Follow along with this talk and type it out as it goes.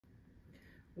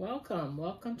Welcome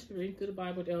to Reading Through the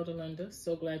Bible with Elder Linda.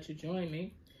 So glad you joined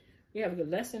me. We have a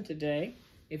good lesson today.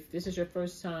 If this is your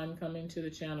first time coming to the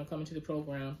channel, coming to the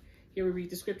program, here we read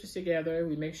the scriptures together.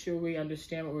 We make sure we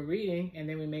understand what we're reading, and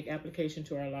then we make application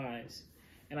to our lives.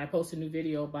 And I post a new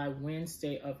video by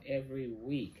Wednesday of every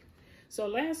week. So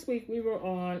last week we were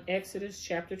on Exodus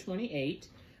chapter 28,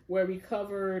 where we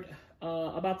covered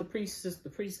about the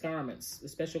priest's garments, the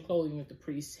special clothing that the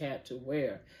priests had to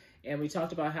wear. And we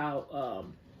talked about how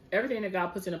everything that God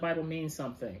puts in the Bible means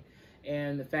something.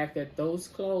 And the fact that those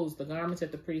clothes, the garments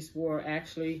that the priests wore,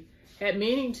 actually had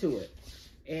meaning to it.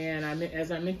 And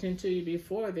as I mentioned to you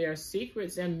before, there are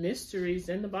secrets and mysteries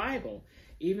in the Bible.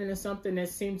 Even in something that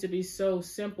seems to be so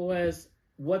simple as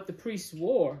what the priests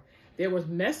wore, there was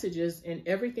messages in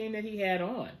everything that he had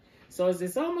on. So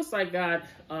it's almost like God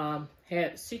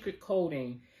had secret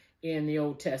coding in the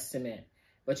Old Testament.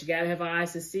 But you got to have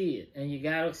eyes to see it, and you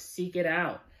got to seek it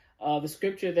out. The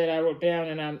scripture that I wrote down,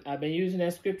 and I've been using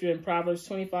that scripture in Proverbs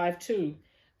 25:2,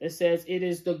 that says, "It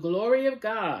is the glory of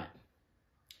God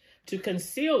to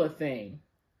conceal a thing,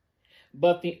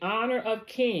 but the honor of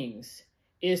kings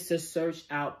is to search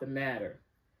out the matter."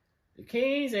 The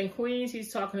kings and queens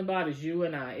he's talking about is you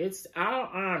and I. It's our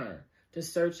honor to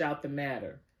search out the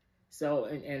matter. So,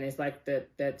 and it's like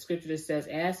that scripture that says,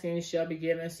 "Asking you shall be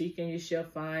given, seeking you shall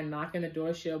find, knocking the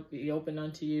door shall be opened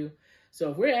unto you."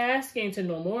 So if we're asking to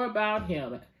know more about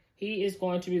him, he is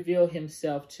going to reveal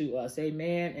himself to us,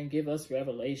 amen, and give us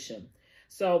revelation.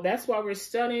 So that's why we're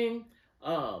studying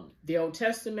the Old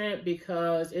Testament,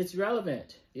 because it's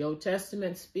relevant. The Old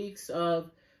Testament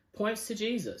points to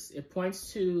Jesus. It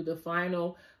points to the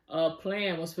final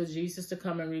plan was for Jesus to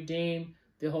come and redeem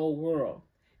the whole world.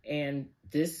 And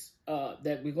this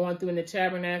that we're going through in the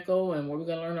tabernacle, and what we're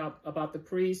going to learn about the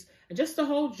priests, and just the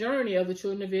whole journey of the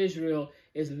children of Israel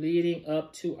is leading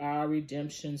up to our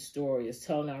redemption story. It's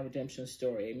telling our redemption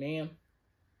story. Amen.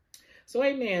 So,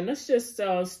 amen. Let's just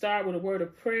start with a word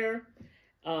of prayer.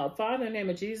 Father, in the name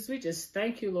of Jesus, we just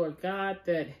thank you, Lord God,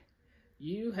 that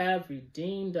you have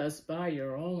redeemed us by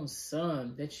your own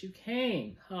Son, that you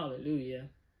came, hallelujah,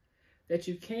 that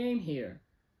you came here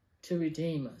to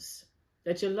redeem us,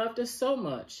 that you loved us so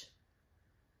much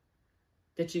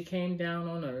that you came down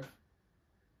on earth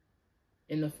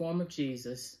in the form of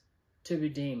Jesus to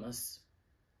redeem us.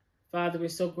 Father, we're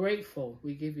so grateful.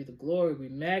 We give you the glory. We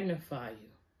magnify you.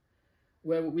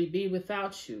 Where would we be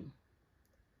without you?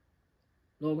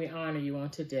 Lord, we honor you on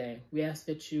today. We ask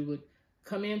that you would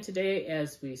come in today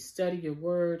as we study your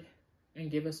word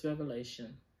and give us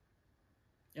revelation.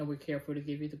 And we're careful to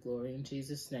give you the glory. In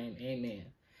Jesus' name, amen.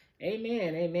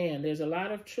 Amen, amen. There's a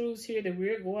lot of truths here that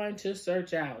we're going to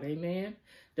search out, amen.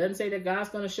 Doesn't say that God's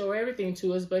going to show everything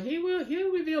to us, but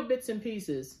he'll reveal bits and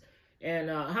pieces.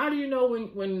 And how do you know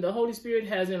when the Holy Spirit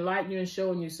has enlightened you and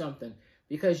shown you something?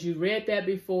 Because you read that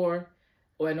before,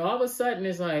 and all of a sudden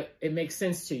it's like, it makes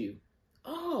sense to you.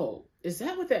 Oh, is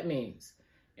that what that means?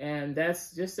 And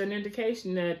that's just an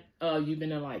indication that you've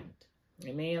been enlightened.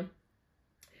 Amen.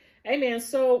 Amen.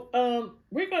 So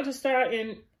we're going to start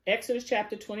in Exodus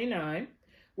chapter 29,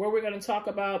 where we're going to talk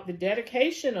about the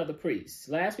dedication of the priests.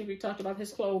 Last week we talked about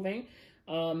his clothing.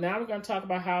 Now we're going to talk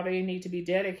about how they need to be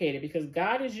dedicated, because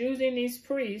God is using these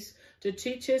priests to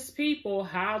teach his people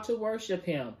how to worship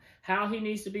him, how he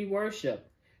needs to be worshiped.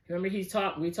 Remember,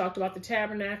 we talked about the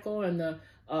tabernacle and the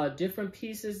different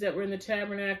pieces that were in the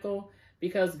tabernacle,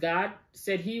 because God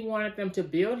said he wanted them to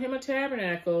build him a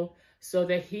tabernacle so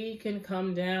that he can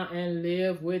come down and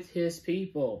live with his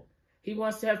people. He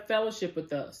wants to have fellowship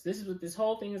with us. This is what this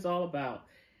whole thing is all about.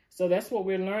 So that's what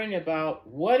we're learning about.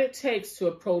 What it takes to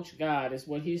approach God is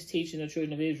what he's teaching the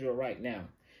children of Israel right now.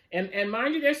 And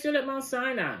mind you, they're still at Mount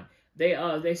Sinai.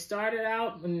 They started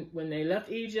out when they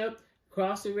left Egypt,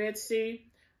 crossed the Red Sea,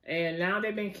 and now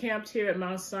they've been camped here at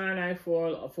Mount Sinai for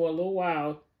a little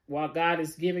while God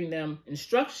is giving them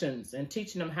instructions and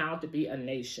teaching them how to be a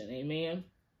nation. Amen.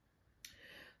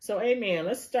 So, amen.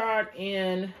 Let's start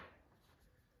in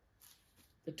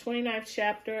the 29th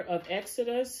chapter of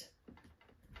Exodus.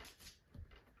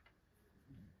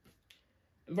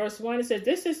 Verse 1, it says,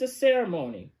 "This is the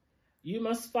ceremony you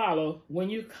must follow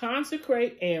when you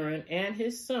consecrate Aaron and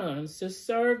his sons to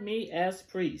serve me as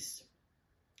priests.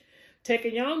 Take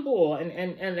a young bull," and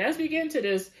as we get into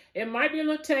this, it might be a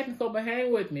little technical, but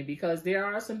hang with me, because there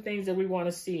are some things that we want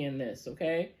to see in this,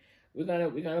 okay? We're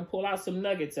gonna pull out some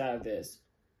nuggets out of this.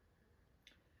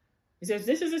 It says,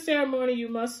 "This is a ceremony you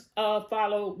must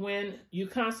follow when you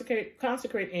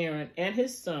consecrate Aaron and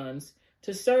his sons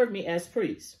to serve me as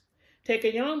priests. Take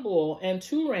a young bull and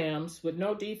 2 rams with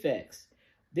no defects.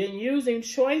 Then, using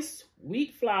choice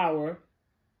wheat flour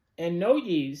and no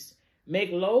yeast,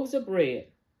 Make loaves of bread,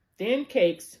 thin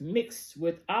cakes mixed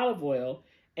with olive oil,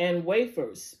 and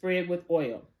wafers spread with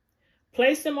oil.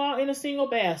 Place them all in a single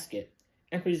basket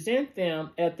and present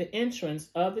them at the entrance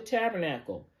of the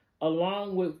tabernacle,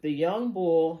 along with the young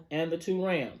bull and the 2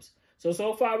 rams.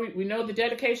 So far, we know the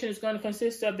dedication is going to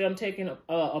consist of them taking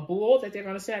a bull that they're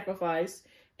going to sacrifice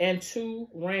and 2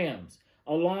 rams,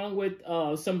 along with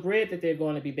some bread that they're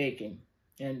going to be baking,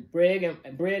 and bread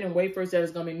and wafers that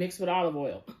is going to be mixed with olive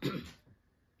oil.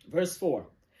 Verse 4.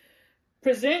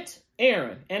 Present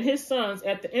Aaron and his sons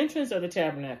at the entrance of the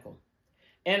tabernacle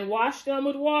and wash them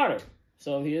with water.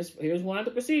 So here's one of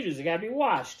the procedures. They got to be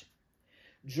washed.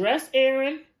 Dress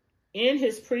Aaron in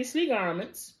his priestly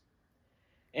garments.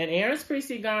 And Aaron's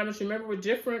priestly garments, remember, were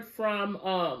different from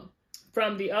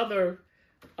the other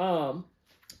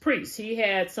priests. He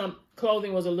had some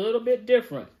clothing was a little bit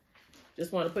different.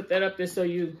 Just want to put that up there so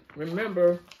you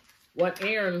remember what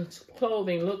Aaron's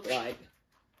clothing looked like.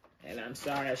 And I'm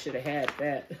sorry, I should have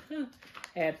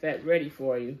had that ready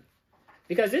for you.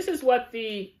 Because this is what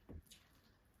the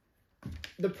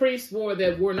priests wore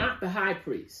that were not the high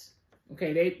priests.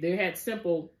 Okay, they had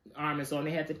simple garments on.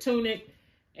 They had the tunic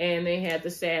and they had the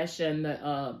sash and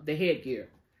the headgear.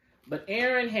 But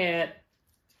Aaron had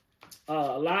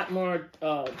a lot more,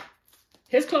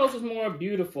 his clothes was more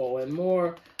beautiful and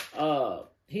more,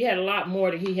 he had a lot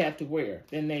more that he had to wear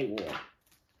than they wore.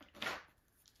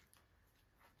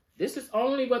 This is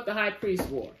only what the high priest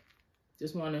wore.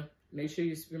 Just want to make sure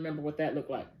you remember what that looked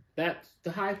like. That's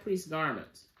the high priest's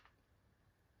garments.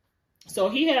 So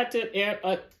he had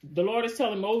to, the Lord is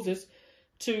telling Moses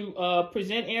to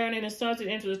present Aaron and his sons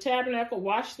into the tabernacle,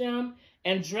 wash them,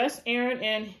 and dress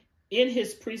Aaron in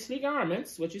his priestly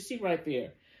garments, what you see right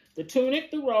there. The tunic,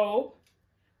 the robe,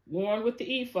 worn with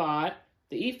the ephod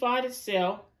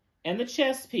itself, and the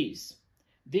chest piece.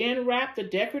 Then wrap the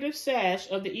decorative sash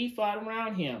of the ephod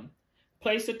around him.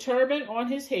 Place a turban on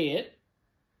his head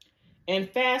and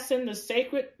fasten the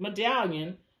sacred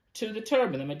medallion to the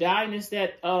turban. The medallion is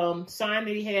that sign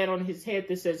that he had on his head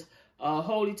that says,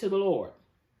 Holy to the Lord.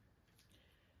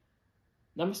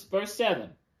 Verse 7.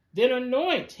 Then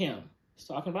anoint him. It's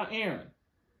talking about Aaron.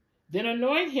 Then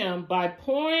anoint him by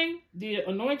pouring the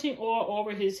anointing oil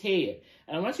over his head.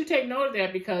 And I want you to take note of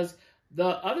that because the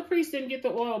other priests didn't get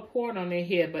the oil poured on their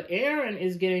head, but Aaron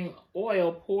is getting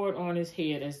oil poured on his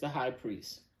head as the high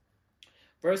priest.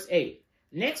 Verse 8.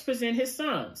 Next present his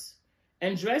sons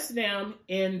and dress them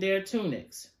in their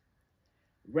tunics.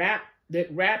 Wrap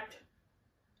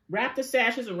the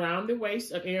sashes around the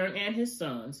waist of Aaron and his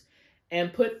sons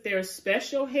and put their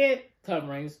special head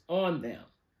coverings on them.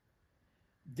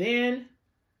 Then,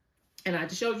 and I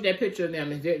just showed you that picture of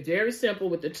them. It's very, very simple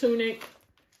with the tunic.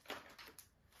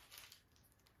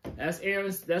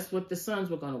 That's what the sons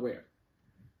were going to wear.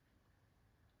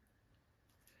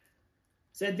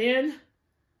 So then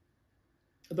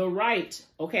the right,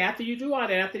 okay, after you do all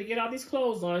that, after you get all these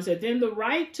clothes on, it said, then the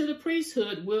right to the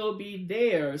priesthood will be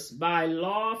theirs by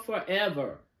law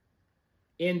forever.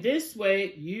 In this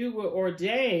way, you will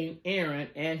ordain Aaron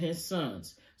and his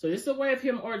sons. So this is a way of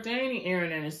him ordaining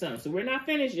Aaron and his sons. So we're not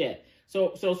finished yet.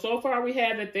 So far we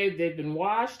have that they've been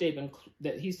washed,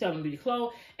 that he's telling them to be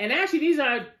clothed. And actually these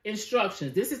are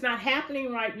instructions. This is not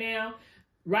happening right now.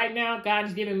 Right now, God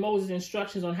is giving Moses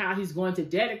instructions on how he's going to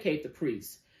dedicate the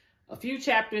priests. A few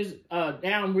chapters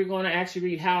down, we're going to actually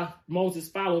read how Moses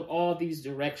followed all these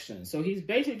directions. So he's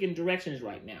basically getting directions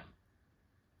right now.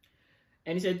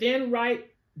 And he said, then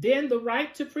the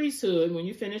right to priesthood, when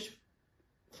you finish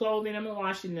clothing them and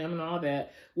washing them and all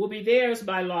that, will be theirs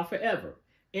by law forever.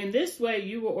 In this way,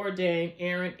 you will ordain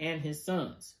Aaron and his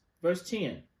sons. Verse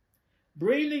 10,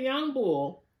 bring the young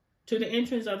bull to the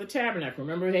entrance of the tabernacle.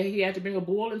 Remember that he had to bring a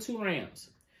bull and 2 rams.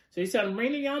 So he said,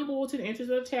 bring the young bull to the entrance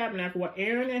of the tabernacle where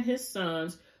Aaron and his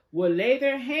sons will lay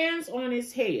their hands on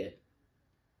his head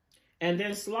and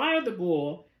then slaughter the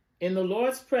bull in the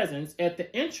Lord's presence at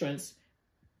the entrance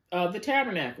of the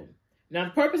tabernacle. Now,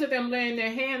 the purpose of them laying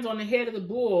their hands on the head of the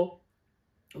bull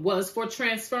was for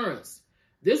transference.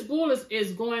 This bull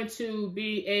is going to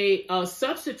be a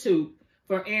substitute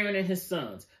for Aaron and his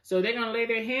sons. So they're going to lay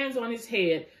their hands on his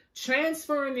head,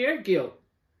 transferring their guilt.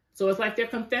 So it's like they're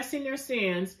confessing their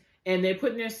sins and they're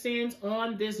putting their sins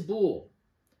on this bull.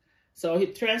 So he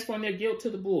transferring their guilt to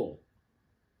the bull.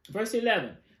 Verse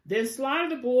 11, then slaughter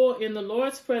the bull in the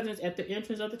Lord's presence at the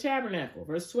entrance of the tabernacle.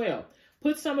 Verse 12,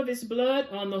 put some of its blood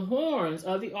on the horns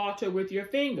of the altar with your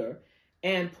finger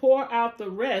and pour out the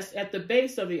rest at the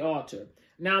base of the altar.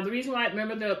 Now, the reason why,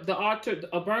 remember the altar,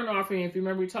 a burnt offering, if you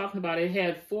remember we talking about it,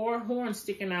 had 4 horns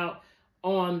sticking out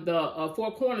on the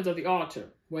 4 corners of the altar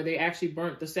where they actually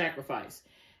burnt the sacrifice.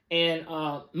 And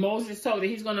Moses told that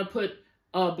he's going to put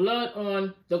blood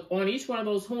on each one of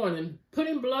those horns. And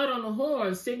putting blood on the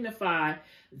horns signify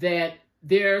that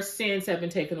their sins have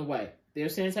been taken away. Their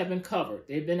sins have been covered.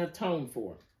 They've been atoned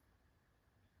for.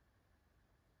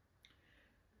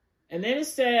 And then it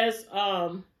says,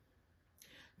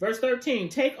 verse 13,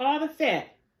 take all the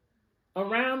fat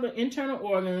around the internal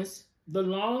organs, the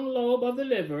long lobe of the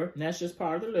liver, and that's just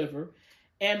part of the liver,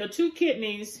 and the 2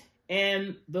 kidneys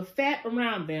and the fat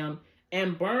around them,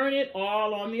 and burn it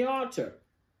all on the altar.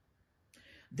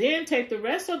 Then take the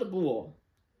rest of the bull,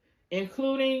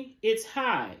 including its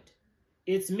hide,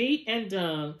 its meat and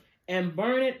dung, and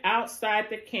burn it outside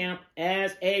the camp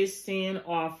as a sin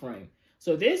offering.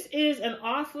 So this is an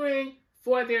offering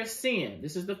for their sin.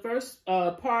 This is the first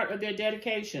part of their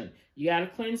dedication. You got to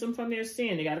cleanse them from their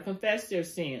sin. They got to confess their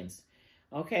sins.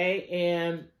 Okay,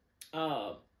 and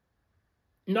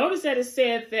notice that it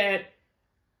said that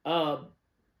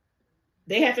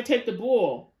they have to take the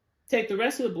bull, take the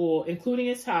rest of the bull, including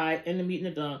its hide and the meat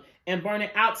and the dung, and burn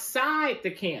it outside the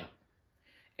camp.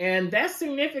 And that's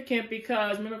significant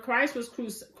because, remember, Christ was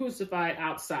crucified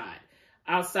outside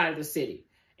of the city.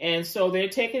 And so they're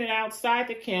taking it outside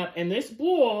the camp, and this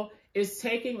bull is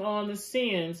taking on the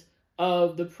sins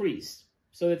of the priests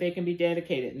so that they can be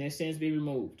dedicated and their sins be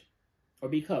removed or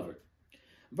be covered.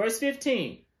 Verse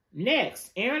 15,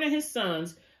 next, Aaron and his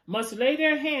sons must lay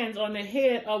their hands on the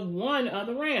head of one of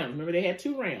the rams. Remember, they had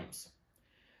 2 rams.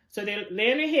 So they're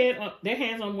laying their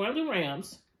hands on one of the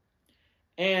rams,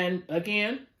 and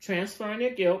again, transferring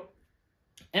their guilt,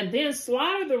 and then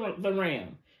slaughter the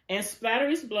ram and splatter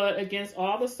its blood against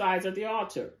all the sides of the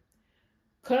altar.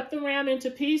 Cut the ram into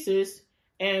pieces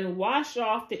and wash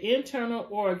off the internal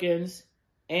organs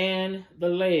and the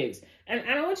legs. And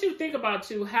I want you to think about,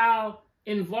 too, how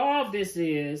involved this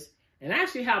is and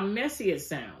actually how messy it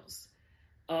sounds.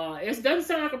 It doesn't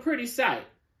sound like a pretty sight.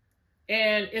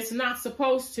 And it's not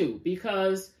supposed to,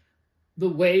 because the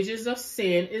wages of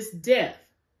sin is death.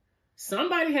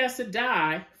 Somebody has to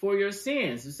die for your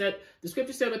sins. The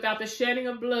scripture said, without the shedding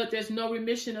of blood, there's no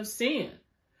remission of sin.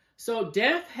 So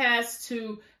death has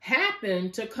to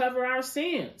happen to cover our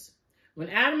sins. When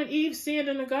Adam and Eve sinned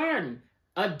in the garden,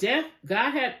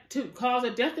 God had to cause a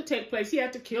death to take place. He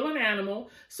had to kill an animal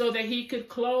so that he could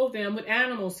clothe them with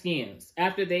animal skins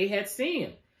after they had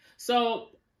sinned. So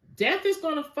death is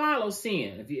going to follow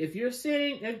sin. If you're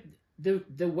sinning,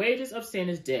 the wages of sin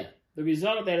is death. The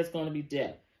result of that is going to be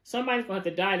death. Somebody's going to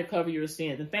have to die to cover your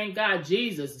sins. And thank God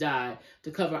Jesus died to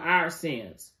cover our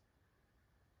sins.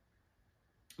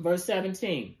 Verse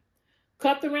 17.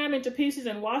 Cut the ram into pieces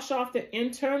and wash off the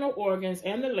internal organs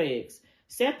and the legs.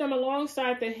 Set them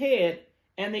alongside the head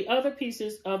and the other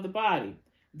pieces of the body.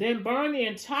 Then burn the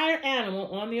entire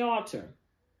animal on the altar.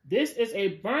 This is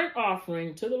a burnt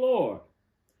offering to the Lord.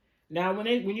 Now, when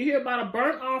you hear about a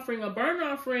burnt offering,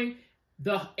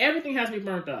 everything has to be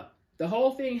burnt up. The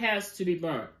whole thing has to be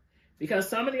burnt. Because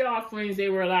some of the offerings, they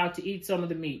were allowed to eat some of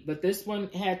the meat, but this one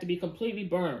had to be completely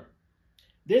burnt.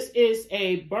 This is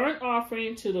a burnt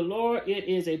offering to the Lord. It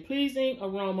is a pleasing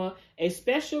aroma, a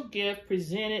special gift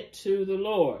presented to the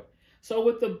Lord. So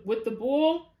with the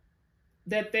bull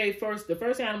that the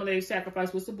first animal they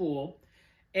sacrificed was the bull,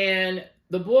 and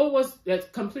the bull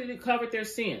that completely covered their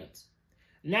sins.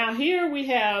 Now here we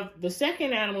have the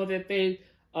second animal that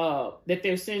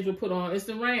their sins were put on is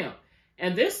the ram.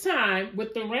 And this time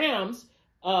with the rams,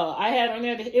 I had on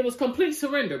there, it was complete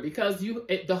surrender because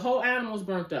the whole animal is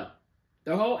burnt up.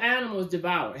 The whole animal is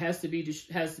devoured. It has to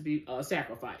be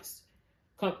sacrificed.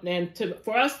 And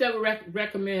for us, that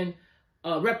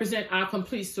would represent our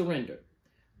complete surrender.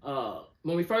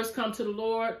 When we first come to the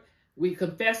Lord, we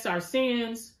confess our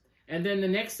sins, and then the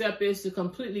next step is to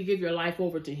completely give your life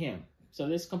over to Him. So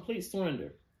this complete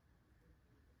surrender.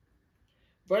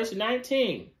 Verse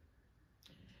 19.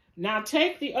 Now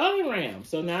take the other ram.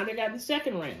 So now they got the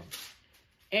second ram.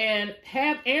 And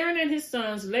have Aaron and his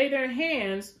sons lay their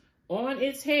hands on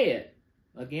its head.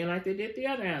 Again, like they did the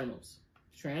other animals.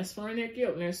 Transferring their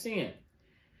guilt and their sin.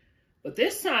 But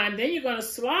this time, then you're going to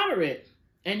slaughter it.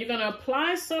 And you're going to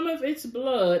apply some of its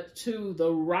blood to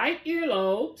the right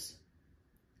earlobes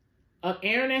of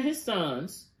Aaron and his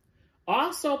sons.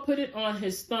 Also put it on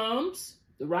his thumbs,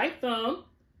 the right thumb,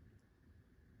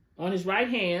 on his right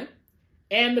hand,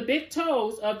 and the big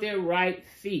toes of their right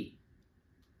feet.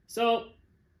 So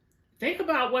think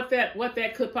about what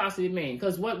that could possibly mean.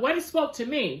 Because what it spoke to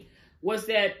me was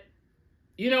that,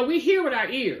 we hear with our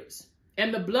ears.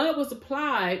 And the blood was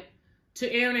applied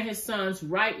to Aaron and his son's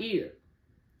right ear.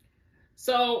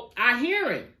 So our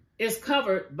hearing is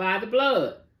covered by the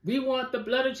blood. We want the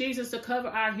blood of Jesus to cover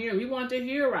our hearing. We want to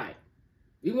hear right.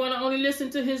 We want to only listen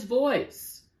to his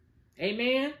voice.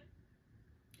 Amen.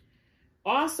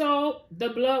 Also, the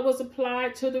blood was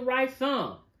applied to the right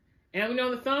thumb. And we know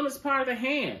the thumb is part of the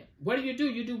hand. What do?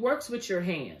 You do works with your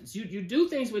hands. You do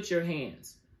things with your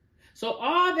hands. So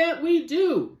all that we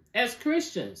do as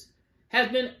Christians has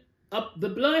been, the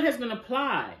blood has been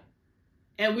applied.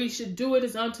 And we should do it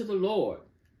as unto the Lord.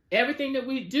 Everything that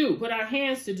we do, put our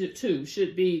hands to do,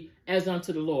 should be as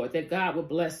unto the Lord, that God will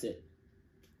bless it.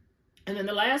 And then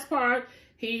the last part,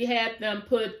 he had them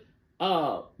put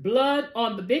blood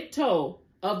on the big toe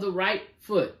of the right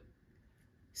foot,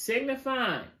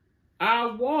 signifying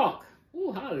our walk,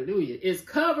 hallelujah, is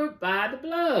covered by the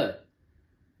blood.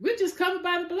 We're just covered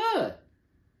by the blood.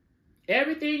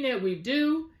 Everything that we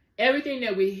do, everything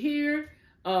that we hear,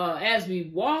 as we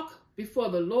walk before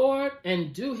the Lord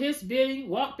and do his bidding,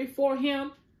 walk before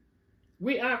him,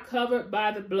 we are covered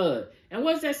by the blood. And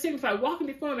what does that signify? Walking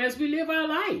before him as we live our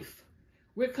life.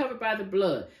 We're covered by the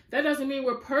blood. That doesn't mean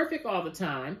we're perfect all the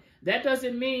time. That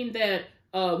doesn't mean that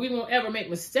we won't ever make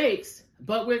mistakes,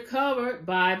 but we're covered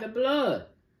by the blood.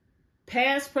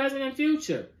 Past, present, and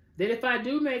future. That if I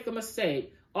do make a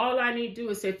mistake, all I need to do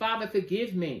is say, Father,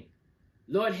 forgive me.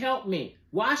 Lord, help me.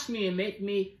 Wash me and make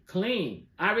me clean.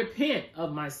 I repent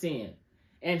of my sin,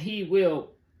 and he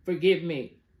will forgive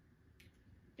me.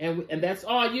 And that's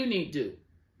all you need to do.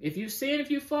 If you sin, if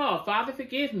you fall, Father,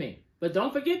 forgive me. But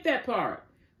don't forget that part,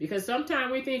 because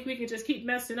sometimes we think we can just keep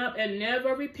messing up and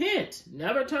never repent,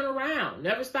 never turn around,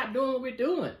 never stop doing what we're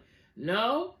doing.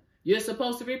 No, you're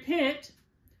supposed to repent.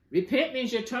 Repent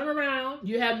means you turn around.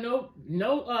 You have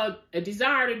a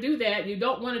desire to do that. You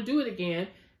don't want to do it again,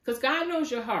 because God knows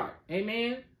your heart.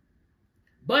 Amen.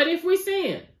 But if we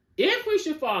sin, if we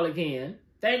should fall again,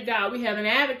 thank God we have an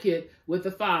advocate with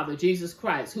the Father, Jesus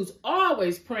Christ, who's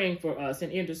always praying for us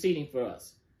and interceding for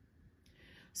us.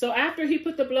 So after he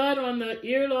put the blood on the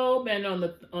earlobe and on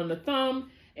the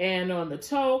thumb and on the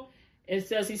toe, it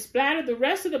says he splattered the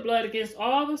rest of the blood against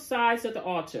all the sides of the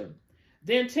altar.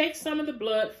 Then take some of the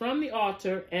blood from the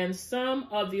altar and some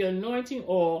of the anointing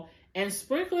oil and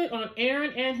sprinkle it on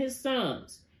Aaron and his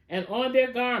sons and on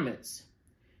their garments.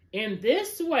 In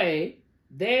this way,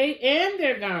 they and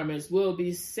their garments will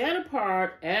be set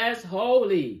apart as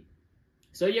holy.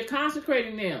 So you're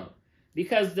consecrating them,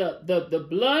 because the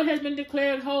blood has been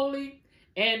declared holy,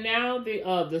 and now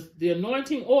the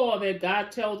anointing oil that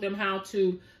God told them how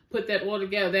to put that oil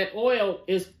together, that oil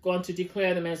is going to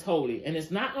declare them as holy. And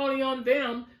it's not only on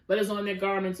them, but it's on their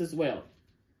garments as well.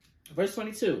 Verse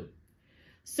 22.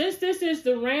 Since this is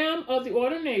the ram of the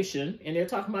ordination, and they're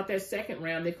talking about that second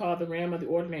ram, they call it the ram of the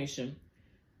ordination.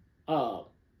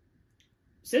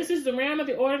 Since it's the ram of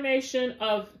the ordination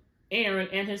of Aaron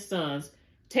and his sons,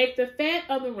 take the fat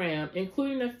of the ram,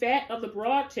 including the fat of the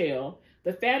broad tail,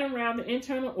 the fat around the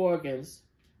internal organs,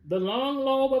 the long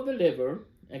lobe of the liver.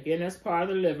 Again, that's part of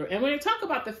the liver. And when they talk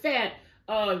about the fat,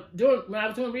 when I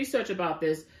was doing research about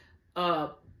this,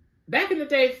 back in the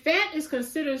day, fat is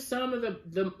considered some of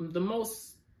the most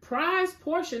prized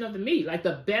portion of the meat, like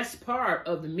the best part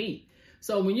of the meat.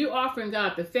 So when you're offering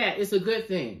God the fat, it's a good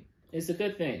thing. It's a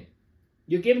good thing.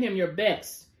 You're giving him your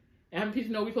best. And how many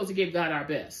people know we're supposed to give God our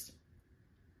best?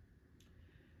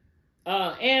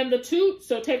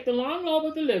 So take the long lobe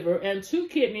of the liver and 2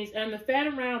 kidneys and the fat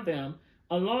around them,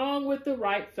 along with the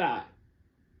right thigh.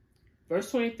 Verse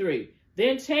 23.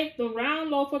 Then take the round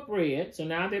loaf of bread. So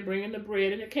now they're bringing the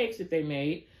bread and the cakes that they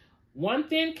made. 1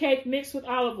 thin cake mixed with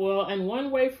olive oil and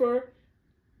 1 wafer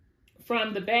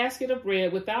from the basket of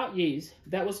bread without yeast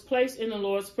that was placed in the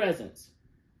Lord's presence.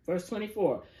 Verse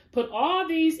 24. Put all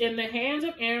these in the hands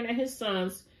of Aaron and his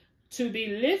sons to be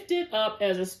lifted up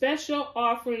as a special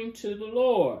offering to the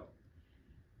Lord.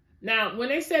 Now, when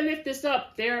they say lift this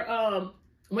up,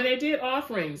 when they did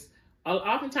offerings,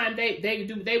 oftentimes they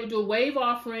would do a wave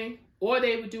offering, or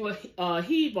they would do a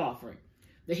heave offering.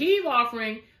 The heave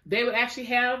offering, they would actually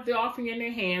have the offering in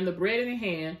their hand, the bread in their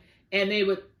hand, and they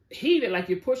would heave it like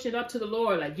you're pushing it up to the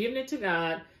Lord, like giving it to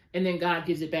God, and then God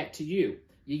gives it back to you.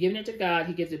 You're giving it to God,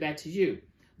 he gives it back to you.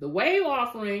 The wave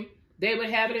offering, they would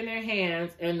have it in their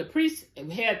hands, and the priest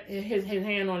had his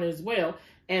hand on it as well,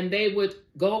 and they would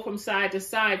go from side to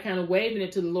side, kind of waving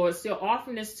it to the Lord, still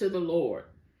offering this to the Lord.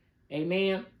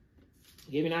 Amen.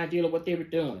 Give you an idea of what they were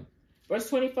doing. Verse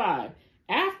 25.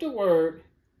 Afterward,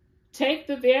 take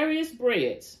the various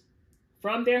breads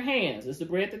from their hands, it's the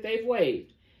bread that they've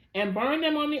waved, and burn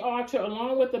them on the altar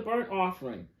along with the burnt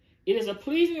offering. It is a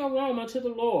pleasing aroma to the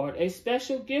Lord, a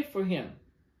special gift for him.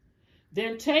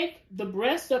 Then take the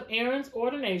breast of Aaron's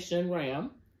ordination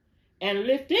ram and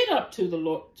lift it up to the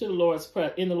Lord,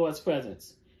 in the Lord's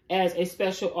presence as a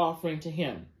special offering to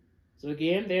him. So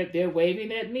again, they're waving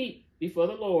that meat before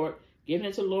the Lord, giving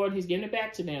it to the Lord, and he's giving it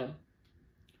back to them.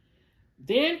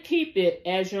 Then keep it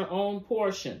as your own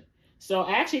portion. So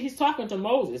actually, he's talking to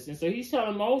Moses. And so he's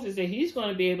telling Moses that he's going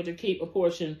to be able to keep a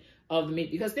portion of the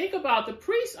meat. Because think about, the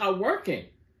priests are working.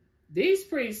 These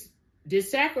priests did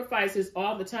sacrifices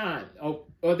all the time.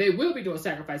 Or they will be doing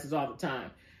sacrifices all the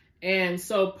time. And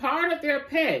so part of their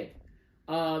pay,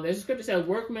 there's a scripture that says,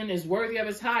 workman is worthy of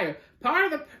his hire.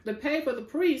 Part of the pay for the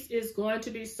priest is going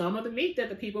to be some of the meat that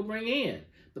the people bring in.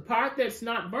 The part that's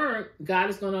not burnt, God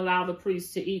is going to allow the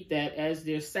priests to eat that as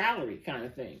their salary kind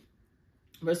of thing.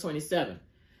 Verse 27.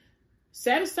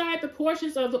 Set aside the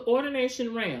portions of the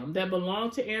ordination ram that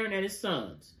belonged to Aaron and his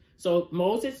sons. So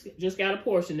Moses just got a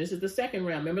portion. This is the second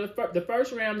ram. Remember, the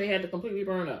first ram they had to completely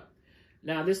burn up.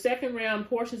 Now, this second ram,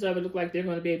 portions of it look like they're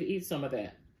going to be able to eat some of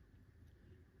that.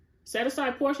 Set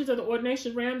aside portions of the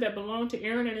ordination ram that belonged to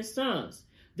Aaron and his sons.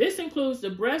 This includes the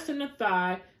breast and the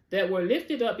thigh that were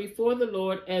lifted up before the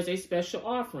Lord as a special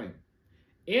offering.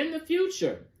 In the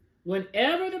future,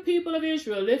 whenever the people of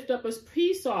Israel lift up a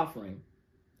peace offering,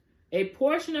 a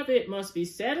portion of it must be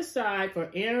set aside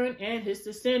for Aaron and his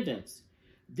descendants.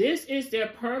 This is their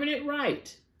permanent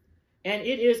right, and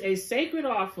it is a sacred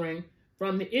offering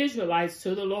from the Israelites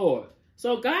to the Lord.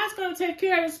 So God's going to take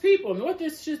care of his people. And what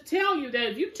this should tell you,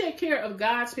 that if you take care of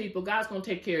God's people, God's going to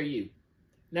take care of you.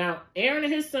 Now, Aaron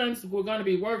and his sons were going to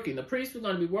be working. The priests were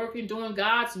going to be working, doing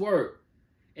God's work.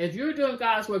 If you're doing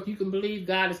God's work, you can believe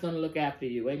God is going to look after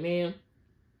you. Amen.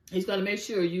 He's going to make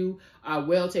sure you are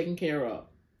well taken care of.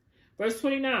 Verse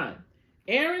 29.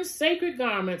 Aaron's sacred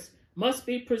garments must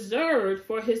be preserved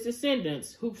for his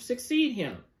descendants who succeed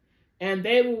him, and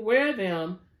they will wear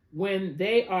them when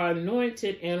they are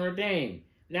anointed and ordained.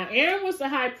 Now, Aaron was the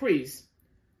high priest.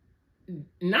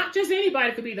 Not just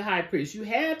anybody could be the high priest. You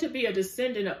had to be a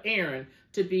descendant of Aaron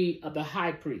to be the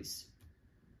high priest.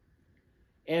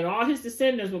 And all his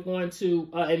descendants were going to,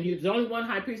 and there's only one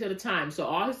high priest at a time. So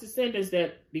all his descendants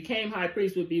that became high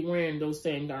priests would be wearing those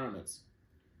same garments.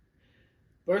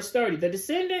 Verse 30, the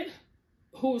descendant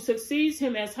who succeeds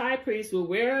him as high priest will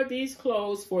wear these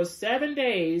clothes for 7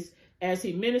 days as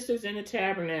he ministers in the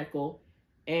tabernacle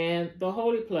and the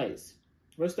holy place.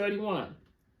 Verse 31.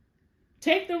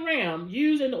 Take the ram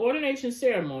used in the ordination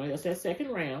ceremony, that's that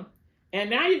second ram, and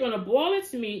now you're going to boil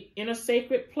its meat in a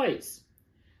sacred place.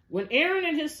 Then Aaron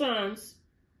and his sons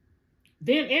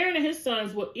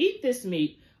will eat this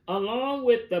meat along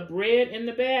with the bread in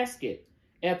the basket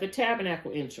at the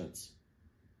tabernacle entrance.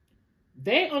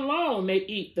 They alone may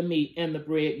eat the meat and the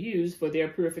bread used for their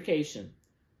purification.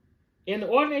 In the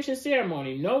ordination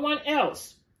ceremony, no one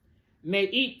else may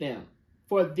eat them,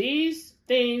 for these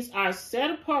things are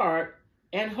set apart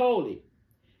and holy.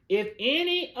 If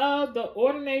any of the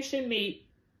ordination meat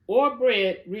or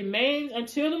bread remains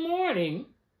until the morning,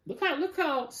 look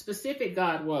how specific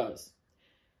God was.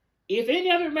 If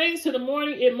any of it remains till the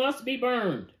morning, it must be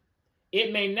burned.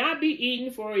 It may not be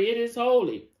eaten, for it is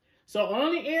holy. So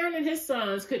only Aaron and his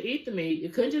sons could eat the meat.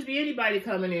 It couldn't just be anybody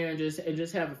coming in and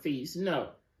just have a feast. No,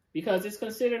 because it's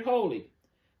considered holy.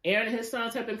 Aaron and his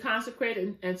sons have been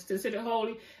consecrated and considered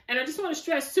holy. And I just want to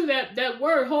stress, too, that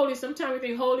word holy, sometimes we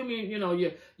think holy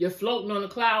means, you're floating on the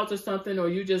clouds or something, or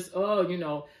you just,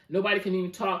 nobody can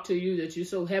even talk to you, that you're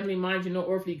so heavenly minded, you're no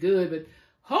earthly good. But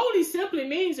holy simply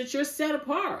means that you're set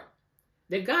apart,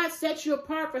 that God sets you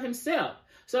apart for himself.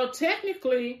 So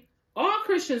technically, all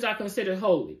Christians are considered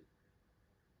holy.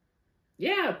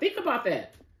 Yeah, think about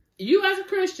that. You as a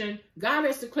Christian, God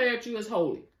has declared you as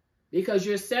holy, because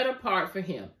you're set apart for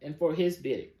him and for his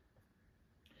bidding.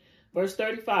 Verse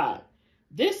 35.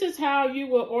 This is how you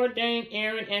will ordain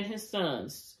Aaron and his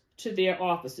sons to their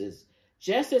offices,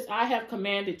 just as I have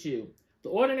commanded you. The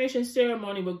ordination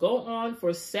ceremony will go on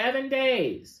for 7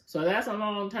 days. So that's a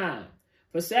long time.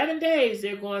 For 7 days,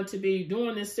 they're going to be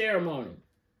doing this ceremony.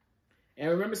 And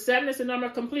remember, 7 is the number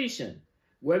of completion.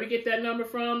 Where we get that number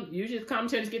from? Usually the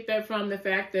commentators get that from the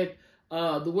fact that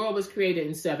the world was created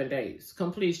in 7 days.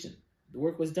 Completion. The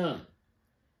work was done.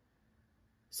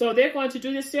 So they're going to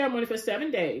do this ceremony for 7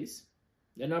 days,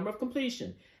 the number of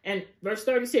completion. And verse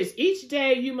 36, each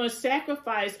day you must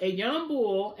sacrifice a young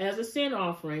bull as a sin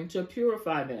offering to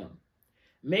purify them,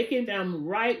 making them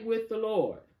right with the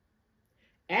Lord.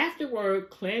 Afterward,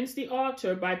 cleanse the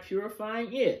altar by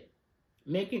purifying it,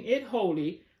 making it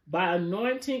holy by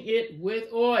anointing it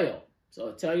with oil. So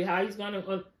I'll tell you how he's going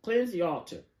to cleanse the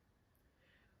altar.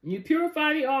 You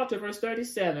purify the altar, verse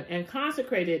 37, and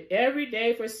consecrate it every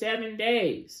day for 7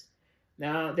 days.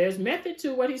 Now, there's method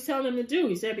to what he's telling them to do.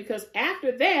 He said, because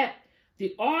after that,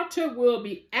 the altar will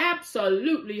be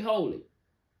absolutely holy.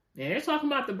 And they're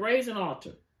talking about the brazen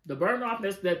altar, the burnt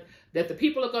offering, that the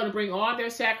people are going to bring all their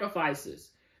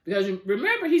sacrifices. Because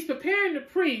remember, he's preparing the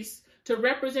priests to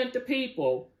represent the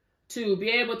people, to be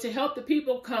able to help the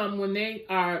people come when they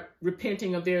are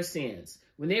repenting of their sins,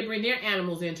 when they bring their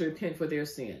animals in to repent for their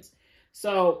sins.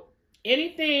 So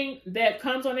anything that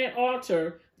comes on that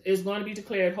altar is going to be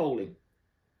declared holy.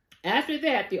 After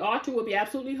that, the altar will be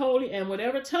absolutely holy, and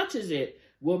whatever touches it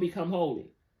will become holy.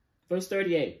 Verse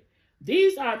 38.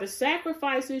 These are the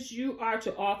sacrifices you are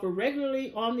to offer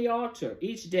regularly on the altar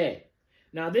each day.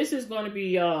 Now, this is going to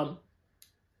be,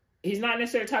 he's not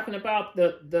necessarily talking about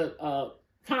the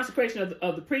consecration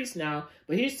of the priest now,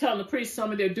 but he's telling the priest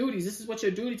some of their duties. This is what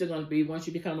your duties are going to be once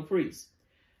you become a priest.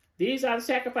 These are the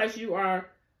sacrifices you are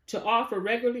to offer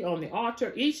regularly on the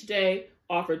altar each day.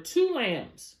 Offer 2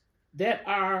 lambs that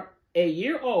are a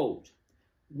year old,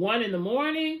 1 in the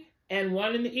morning and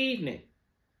 1 in the evening.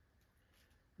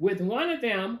 With one of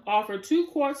them, offer 2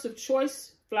 quarts of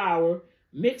choice flour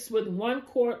mixed with 1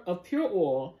 quart of pure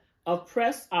oil of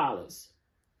pressed olives.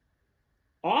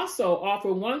 Also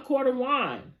offer 1 quart of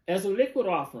wine as a liquid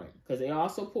offering, because they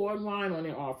also poured wine on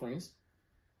their offerings,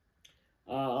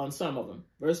 on some of them.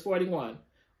 Verse 41.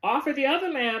 Offer the other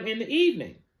lamb in the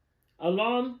evening,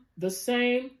 along the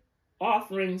same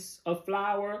offerings of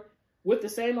flour, with the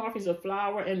same offerings of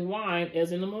flour and wine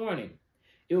as in the morning.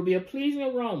 It will be a pleasing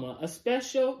aroma, a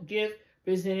special gift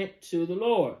presented to the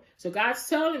Lord. So God's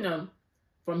telling them,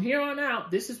 from here on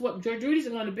out, this is what your duties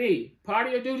are going to be. Part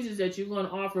of your duties is that you're going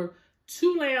to offer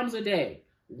 2 lambs a day,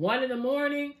 1 in the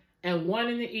morning and 1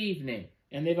 in the evening.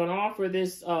 And they're going to offer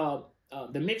this, the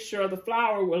mixture of the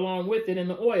flour along with it and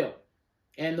the oil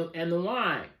and the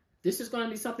wine. This is going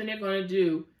to be something they're going to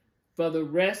do for the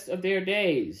rest of their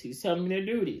days. He's telling them their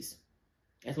duties,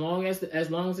 as long as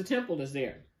the temple is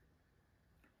there.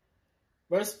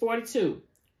 Verse 42.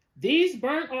 These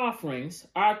burnt offerings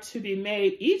are to be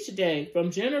made each day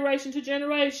from generation to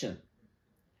generation.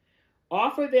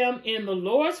 Offer them in the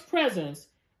Lord's presence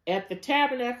at the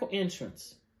tabernacle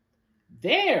entrance.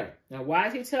 There. Now, why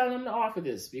is he telling them to offer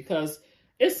this? Because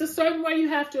it's a certain way you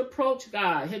have to approach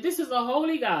God. This is a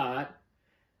holy God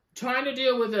trying to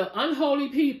deal with the unholy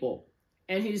people.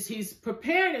 And he's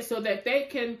preparing it so that they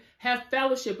can have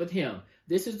fellowship with him.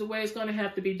 This is the way it's going to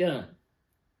have to be done.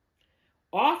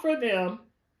 Offer them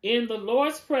in the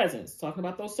Lord's presence, talking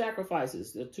about those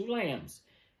sacrifices, the 2 lambs,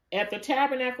 at the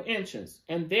tabernacle entrance.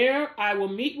 And there I will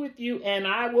meet with you and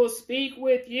I will speak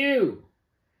with you.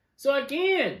 So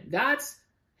again, God's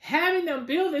having them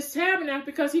build this tabernacle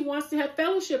because he wants to have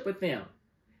fellowship with them.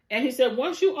 And he said,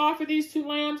 once you offer these 2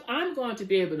 lambs, I'm going to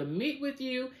be able to meet with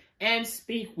you and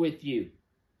speak with you.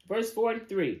 Verse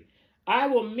 43, I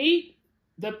will meet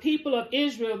the people of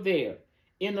Israel there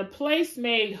in the place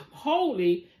made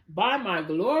holy by my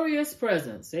glorious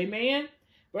presence. Amen.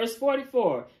 Verse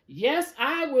 44, yes,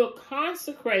 I will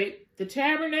consecrate the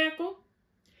tabernacle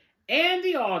and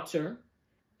the altar,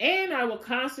 and I will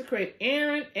consecrate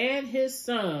Aaron and his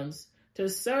sons to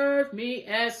serve me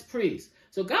as priests.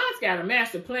 So God's got a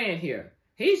master plan here.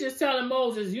 He's just telling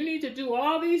Moses, you need to do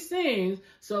all these things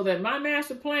so that my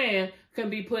master plan can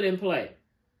be put in play.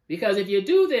 Because if you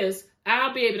do this,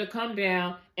 I'll be able to come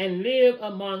down and live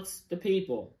amongst the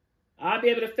people. I'll be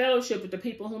able to fellowship with the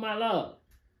people whom I love.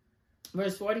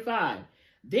 Verse 45,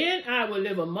 then I will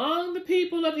live among the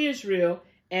people of Israel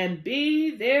and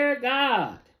be their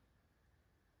God.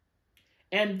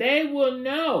 And they will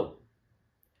know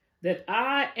that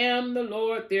I am the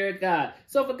Lord their God.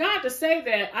 So for God to say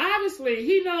that, obviously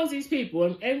he knows these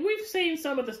people, and we've seen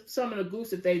some of the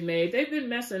goofs that they've made. They've been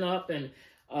messing up and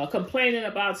complaining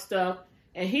about stuff,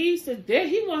 and he said that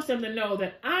he wants them to know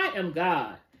that I am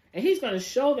God, and he's going to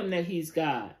show them that he's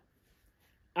God.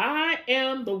 I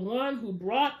am the one who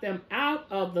brought them out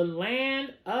of the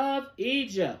land of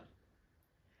Egypt,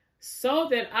 so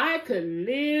that I could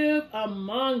live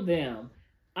among them.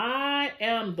 I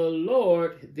am the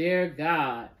Lord their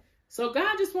God. So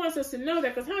God just wants us to know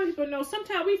that, because how many people know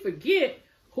sometimes we forget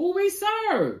who we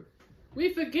serve.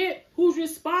 We forget who's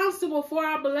responsible for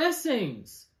our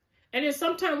blessings. And then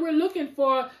sometimes we're looking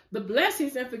for the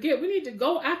blessings and forget we need to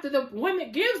go after the one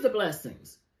that gives the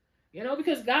blessings. You know,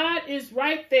 because God is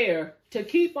right there to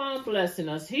keep on blessing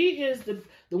us. He is the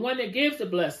one that gives the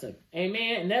blessing.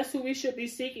 Amen. And that's who we should be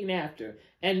seeking after.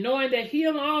 And knowing that he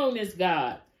alone is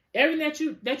God.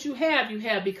 Everything that you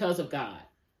have because of God.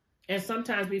 And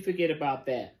sometimes we forget about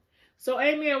that. So,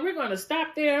 amen, we're going to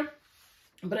stop there.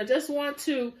 But I just want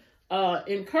to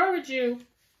encourage you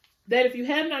that if you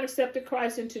have not accepted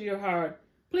Christ into your heart,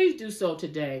 please do so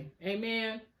today.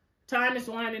 Amen. Time is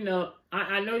winding up.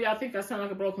 I know y'all think I sound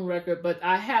like a broken record, but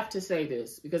I have to say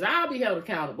this because I'll be held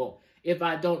accountable if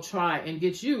I don't try and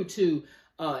get you to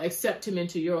accept him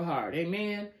into your heart.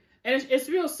 Amen. And it's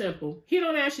real simple. He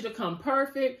don't ask you to come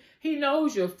perfect. He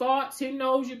knows your thoughts. He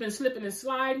knows you've been slipping and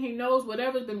sliding. He knows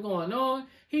whatever's been going on.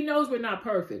 He knows we're not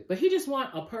perfect. But he just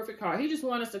wants a perfect heart. He just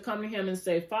wants us to come to him and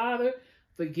say, Father,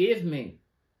 forgive me.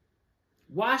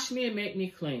 Wash me and make me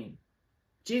clean.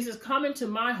 Jesus, come into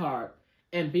my heart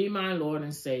and be my Lord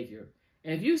and Savior.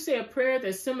 And if you say a prayer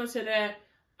that's similar to that,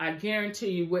 I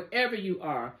guarantee you, wherever you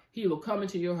are, he will come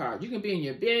into your heart. You can be in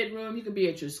your bedroom, you can be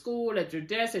at your school, at your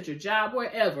desk, at your job,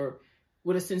 wherever,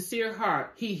 with a sincere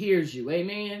heart. He hears you.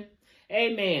 Amen.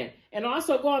 Amen. And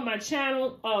also go on my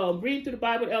channel, Read Through the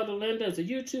Bible with Elder Linda. It's a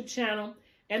YouTube channel.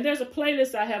 And there's a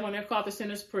playlist I have on there called The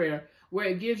Sinner's Prayer, where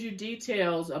it gives you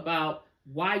details about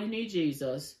why you need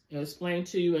Jesus. It'll explain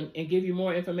to you and give you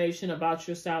more information about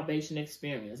your salvation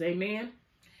experience. Amen.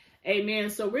 Amen.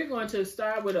 So we're going to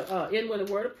start with end with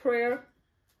a word of prayer.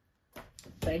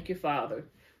 Thank you, Father.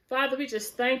 Father, we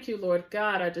just thank you, Lord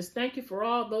God. I just thank you for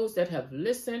all those that have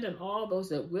listened and all those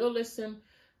that will listen.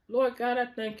 Lord God, I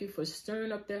thank you for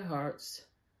stirring up their hearts.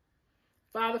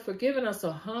 Father, for giving us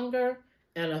a hunger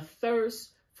and a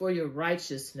thirst for your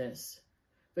righteousness.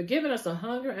 For giving us a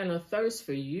hunger and a thirst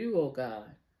for you, oh God.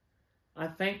 I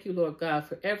thank you, Lord God,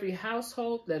 for every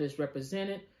household that is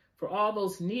represented, for all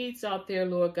those needs out there,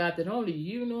 Lord God, that only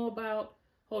you know about.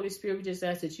 Holy Spirit, we just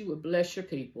ask that you would bless your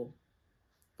people.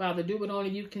 Father, do what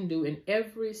only you can do in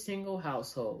every single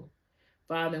household.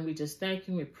 Father, and we just thank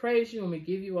you, and we praise you, and we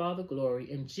give you all the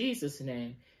glory. In Jesus'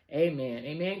 name, amen.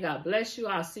 Amen. God bless you.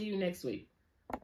 I'll see you next week.